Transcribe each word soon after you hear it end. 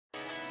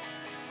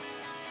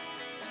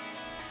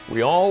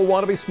We all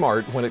want to be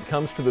smart when it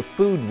comes to the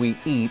food we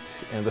eat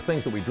and the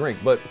things that we drink.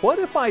 But what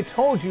if I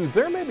told you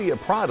there may be a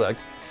product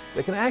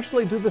that can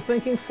actually do the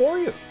thinking for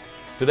you?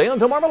 Today on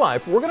Delmarva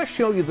Life, we're going to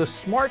show you the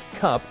Smart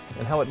Cup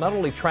and how it not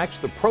only tracks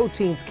the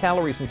proteins,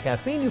 calories, and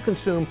caffeine you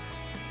consume,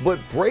 but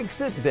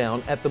breaks it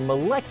down at the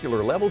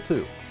molecular level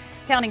too.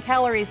 Counting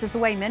calories is the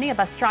way many of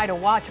us try to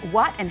watch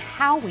what and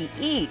how we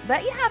eat.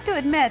 But you have to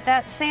admit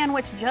that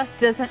sandwich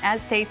just isn't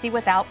as tasty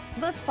without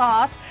the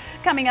sauce.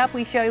 Coming up,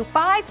 we show you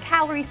 5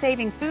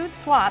 calorie-saving food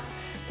swaps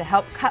to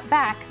help cut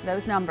back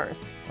those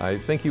numbers. I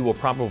think you will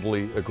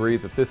probably agree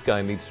that this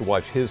guy needs to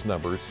watch his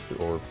numbers,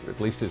 or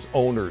at least his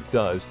owner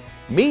does.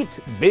 Meet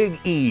Big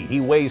E. He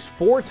weighs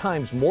 4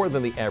 times more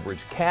than the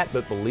average cat,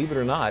 but believe it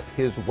or not,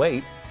 his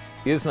weight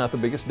is not the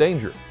biggest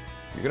danger.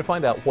 You're going to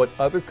find out what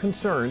other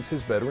concerns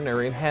his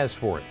veterinarian has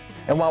for him.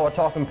 And while we're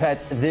talking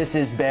pets, this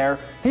is Bear.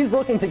 He's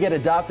looking to get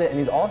adopted, and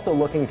he's also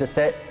looking to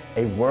set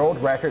a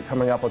world record.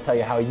 Coming up, we'll tell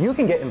you how you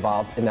can get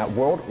involved in that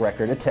world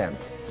record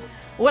attempt.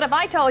 What if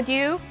I told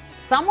you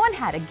someone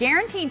had a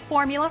guaranteed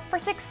formula for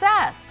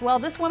success? Well,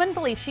 this woman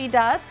believes she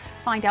does.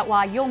 Find out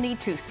why you'll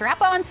need to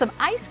strap on some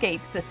ice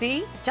skates to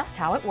see just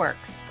how it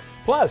works.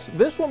 Plus,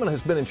 this woman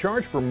has been in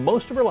charge for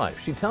most of her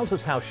life. She tells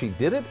us how she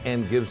did it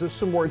and gives us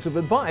some words of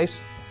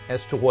advice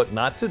as to what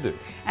not to do.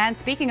 And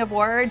speaking of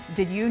words,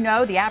 did you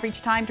know the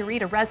average time to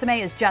read a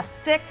resume is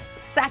just 6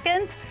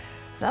 seconds?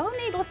 So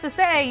needless to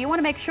say, you want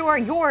to make sure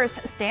yours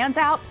stands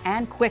out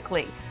and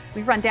quickly.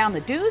 We run down the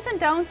do's and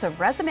don'ts of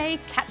resume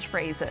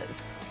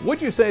catchphrases. Would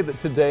you say that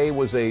today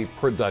was a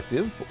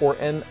productive or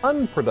an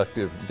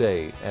unproductive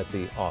day at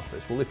the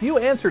office? Well, if you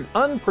answered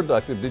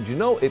unproductive, did you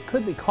know it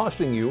could be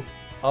costing you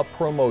a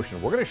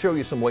promotion? We're going to show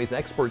you some ways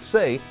experts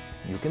say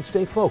you can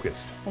stay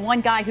focused.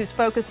 One guy who's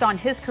focused on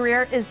his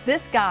career is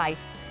this guy,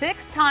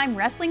 6-time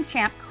wrestling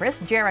champ Chris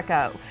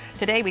Jericho.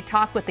 Today we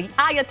talk with the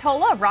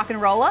Ayatollah of rock and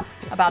roll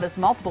about his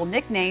multiple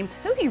nicknames,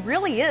 who he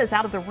really is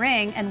out of the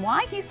ring, and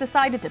why he's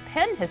decided to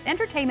pin his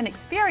entertainment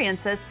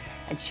experiences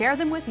and share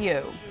them with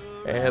you.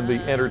 And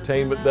the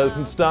entertainment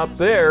doesn't stop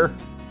there.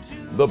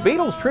 The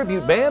Beatles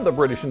tribute band, the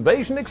British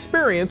Invasion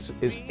Experience,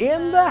 is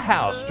in the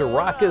house to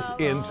rock us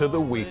into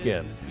the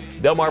weekend.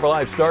 Delmarva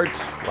Life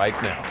starts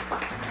right now.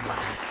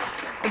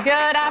 Good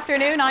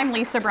afternoon, I'm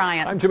Lisa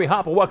Bryant. I'm Jimmy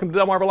Hopple. Welcome to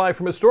Delmarva Live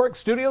from Historic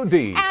Studio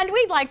D. And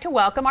we'd like to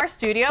welcome our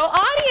studio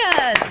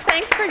audience.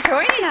 Thanks for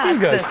joining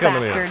us this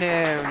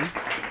afternoon.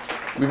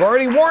 We've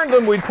already warned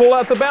them we'd pull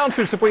out the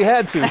bouncers if we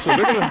had to, so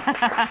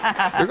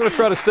they're gonna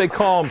try to stay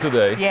calm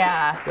today.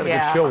 Yeah, Got a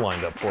good show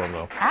lined up for them,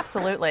 though.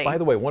 Absolutely. By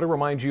the way, I want to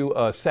remind you,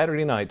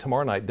 Saturday night,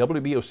 tomorrow night,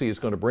 WBOC is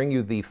going to bring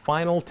you the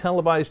final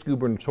televised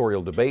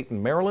gubernatorial debate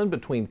in Maryland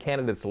between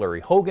candidates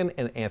Larry Hogan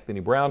and Anthony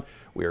Brown.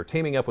 We are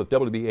teaming up with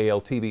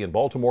WBAL-TV in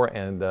Baltimore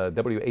and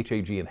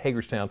WHAG in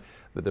Hagerstown.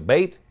 The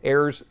debate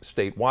airs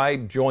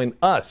statewide. Join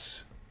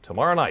us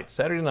tomorrow night,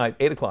 Saturday night,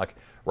 8 o'clock,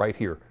 right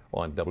here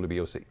on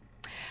WBOC.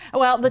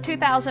 Well, the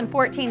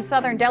 2014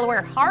 Southern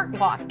Delaware Heart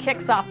Walk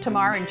kicks off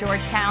tomorrow in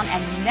Georgetown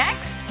and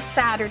next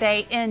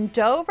Saturday in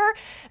Dover.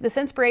 This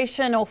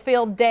inspirational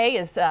field day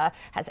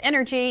has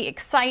energy,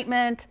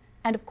 excitement,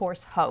 and of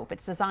course hope.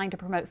 It's designed to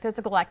promote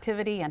physical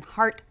activity and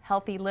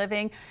heart-healthy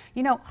living.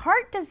 You know,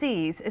 heart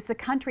disease is the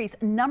country's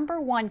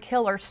 #1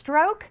 killer.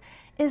 Stroke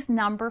is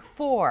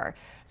 #4.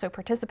 So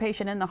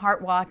participation in the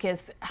Heart Walk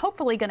is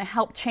hopefully going to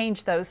help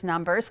change those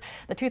numbers.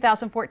 The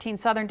 2014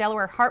 Southern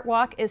Delaware Heart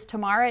Walk is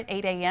tomorrow at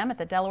 8 a.m. at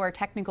the Delaware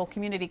Technical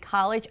Community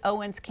College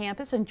Owens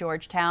campus in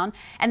Georgetown.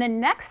 And then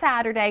next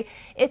Saturday,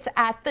 it's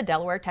at the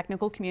Delaware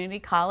Technical Community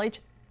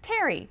College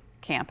Terry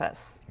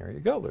campus. There you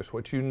go. There's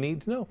what you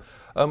need to know.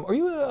 Are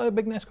you a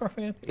big NASCAR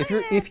fan? If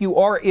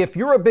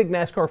you're a big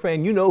NASCAR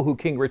fan, you know who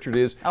King Richard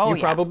is. Oh, you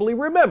probably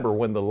remember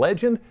when the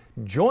legend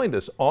joined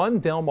us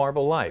on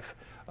Delmarva Life.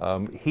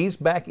 He's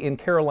back in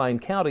Caroline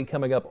County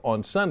coming up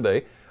on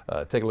Sunday.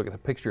 Take a look at the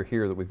picture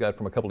here that we've got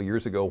from a couple of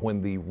years ago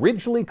when the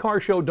Ridgely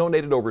Car Show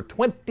donated over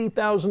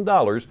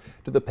 $20,000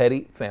 to the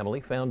Petty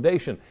Family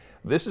Foundation.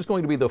 This is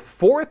going to be the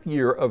 4th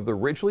year of the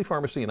Ridgely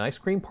Pharmacy and Ice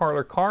Cream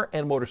Parlor Car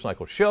and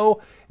Motorcycle Show.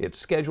 It's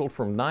scheduled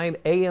from 9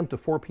 a.m. to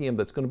 4 p.m.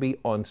 That's going to be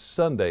on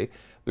Sunday.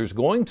 There's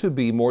going to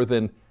be more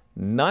than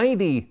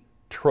 90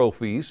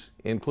 trophies,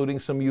 including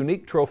some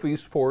unique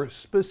trophies for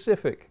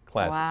specific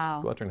classes.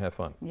 Wow. Go out there and have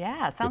fun.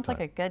 Yeah, sounds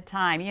like a good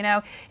time. You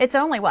know, it's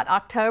only,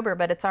 October,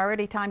 but it's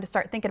already time to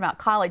start thinking about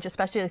college,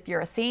 especially if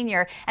you're a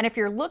senior. And if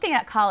you're looking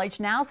at college,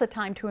 now's the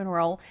time to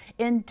enroll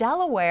in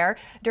Delaware.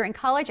 During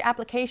College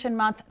Application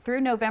Month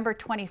through November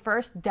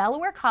 21st,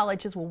 Delaware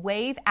colleges will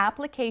waive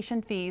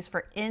application fees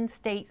for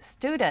in-state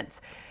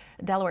students.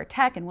 Delaware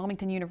Tech and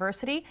Wilmington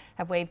University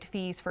have waived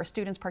fees for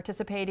students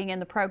participating in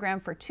the program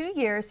for 2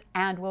 years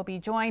and will be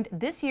joined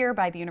this year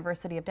by the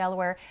University of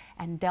Delaware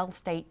and Del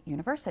State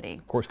University.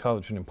 Of course,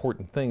 college is an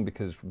important thing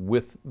because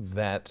with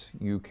that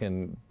you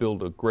can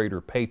build a greater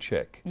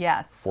paycheck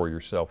for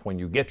yourself when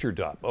you get your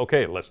job.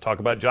 Okay, let's talk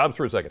about jobs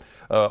for a second.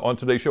 On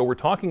today's show, we're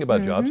talking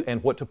about jobs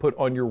and what to put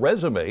on your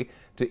resume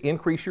to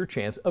increase your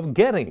chance of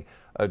getting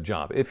a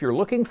job. If you're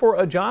looking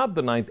for a job,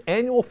 the 9th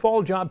Annual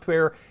Fall Job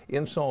Fair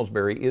in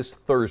Salisbury is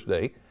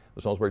Thursday.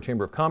 The Salisbury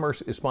Chamber of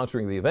Commerce is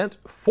sponsoring the event.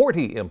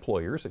 40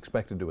 employers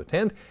expected to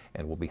attend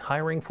and will be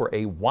hiring for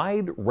a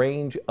wide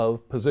range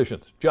of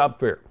positions. Job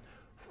fair,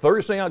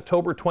 Thursday,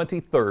 October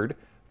 23rd,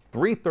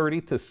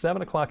 3:30 to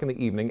 7 o'clock in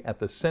the evening at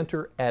the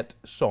Center at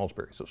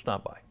Salisbury. So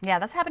stop by. Yeah,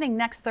 that's happening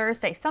next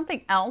Thursday.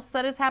 Something else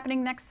that is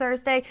happening next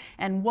Thursday,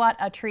 and what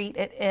a treat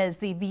it is.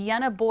 The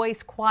Vienna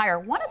Boys Choir,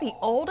 one of the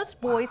oldest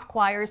boys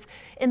choirs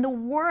in the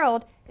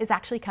world, is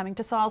actually coming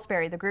to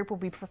Salisbury. The group will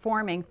be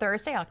performing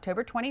Thursday,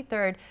 October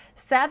 23rd,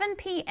 7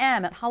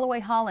 p.m. at Holloway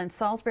Hall in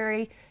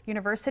Salisbury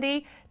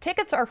University.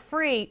 Tickets are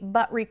free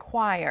but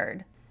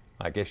required.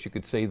 I guess you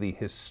could say the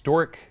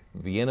historic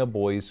Vienna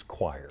Boys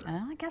Choir.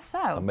 I guess so.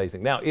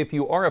 Amazing. Now, if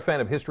you are a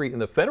fan of history in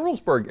the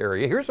Federalsburg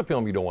area, here's a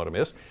film you don't want to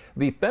miss.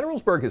 The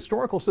Federalsburg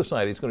Historical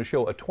Society is going to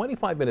show a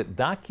 25-minute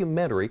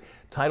documentary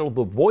titled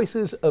The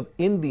Voices of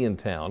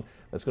Indiantown.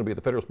 That's going to be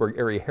at the Federalsburg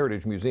Area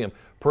Heritage Museum.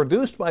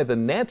 Produced by the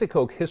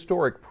Nanticoke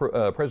Historic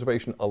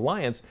Preservation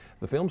Alliance,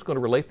 the film's going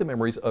to relate the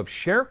memories of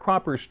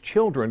sharecroppers'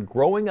 children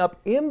growing up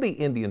in the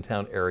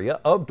Indiantown area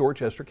of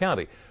Dorchester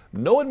County.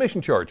 No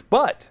admission charge,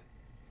 but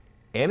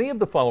any of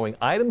the following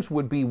items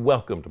would be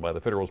welcomed by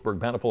the Federalsburg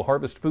Bountiful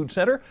Harvest Food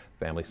Center: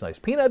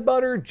 family-sized peanut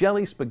butter,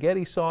 jelly,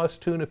 spaghetti sauce,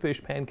 tuna fish,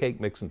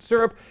 pancake mix, and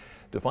syrup.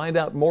 To find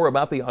out more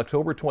about the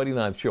October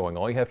 29th showing,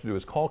 all you have to do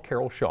is call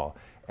Carol Shaw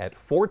at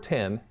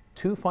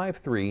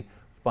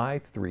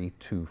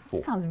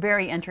 410-253-5324. Sounds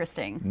very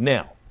interesting.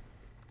 Now,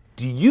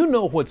 do you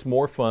know what's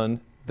more fun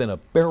than a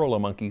barrel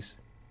of monkeys?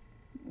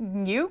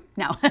 You?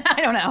 No,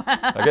 I don't know.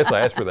 I guess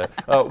I asked for that.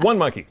 One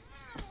monkey.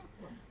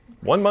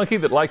 One monkey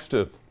that likes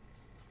to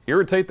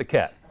irritate the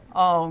cat.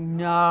 Oh,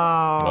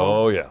 no.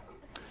 Oh, yeah.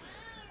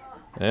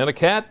 And a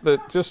cat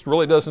that just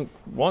really doesn't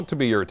want to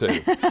be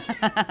irritated.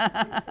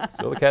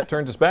 So the cat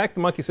turns its back. The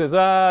monkey says,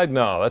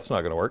 no, that's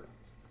not going to work.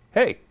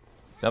 Hey,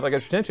 now that I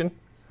got your attention,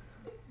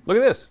 look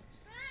at this.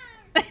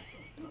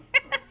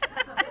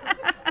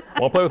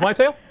 Want to play with my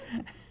tail?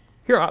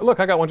 Here, look,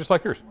 I got one just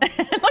like yours. Look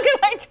at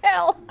my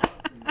tail.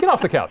 Get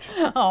off the couch.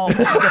 Oh, my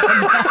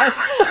goodness.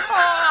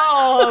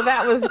 Oh,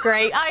 that was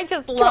great. I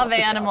just love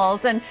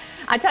animals. And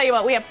I tell you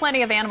what, we have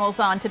plenty of animals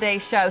on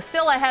today's show.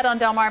 Still ahead on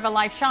Delmarva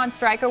Life, Sean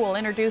Stryker will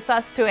introduce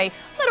us to a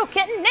little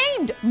kitten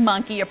named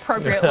Monkey,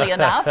 appropriately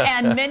enough,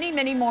 and many,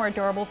 many more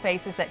adorable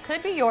faces that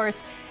could be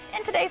yours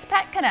in today's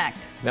Pet Connect.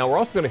 Now, we're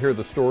also going to hear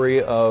the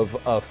story of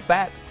a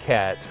fat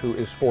cat who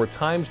is 4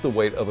 times the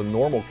weight of a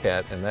normal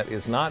cat, and that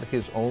is not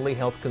his only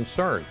health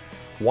concern.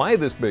 Why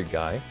this big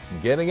guy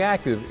getting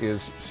active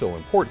is so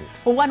important.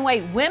 Well, one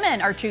way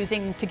women are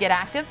choosing to get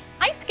active: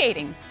 ice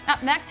skating.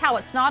 Up next, how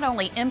it's not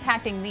only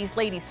impacting these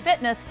ladies'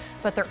 fitness,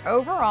 but their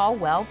overall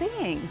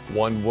well-being.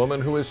 One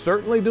woman who is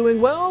certainly doing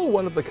well,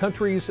 one of the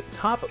country's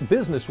top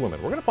businesswomen.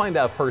 We're going to find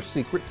out her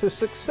secret to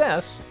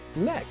success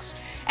next.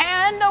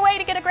 And the way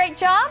to get a great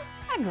job?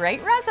 A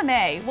great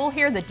resume. We'll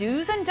hear the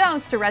do's and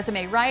don'ts to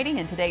resume writing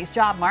in today's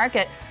job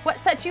market, what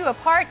sets you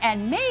apart,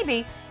 and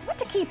maybe what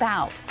to keep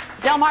out.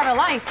 Delmarva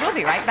Life, we'll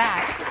be right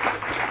back.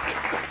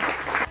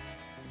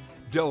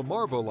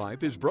 Delmarva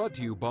Life is brought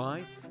to you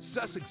by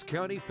Sussex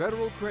County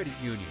Federal Credit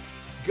Union,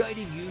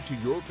 guiding you to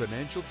your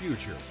financial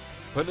future.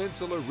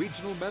 Peninsula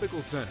Regional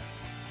Medical Center,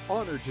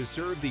 honored to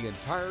serve the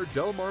entire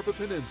Delmarva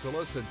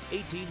Peninsula since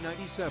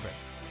 1897.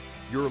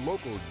 Your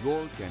local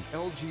York and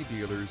LG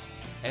dealers,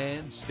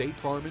 and State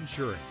Farm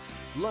Insurance.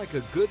 Like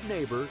a good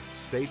neighbor,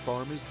 State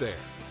Farm is there.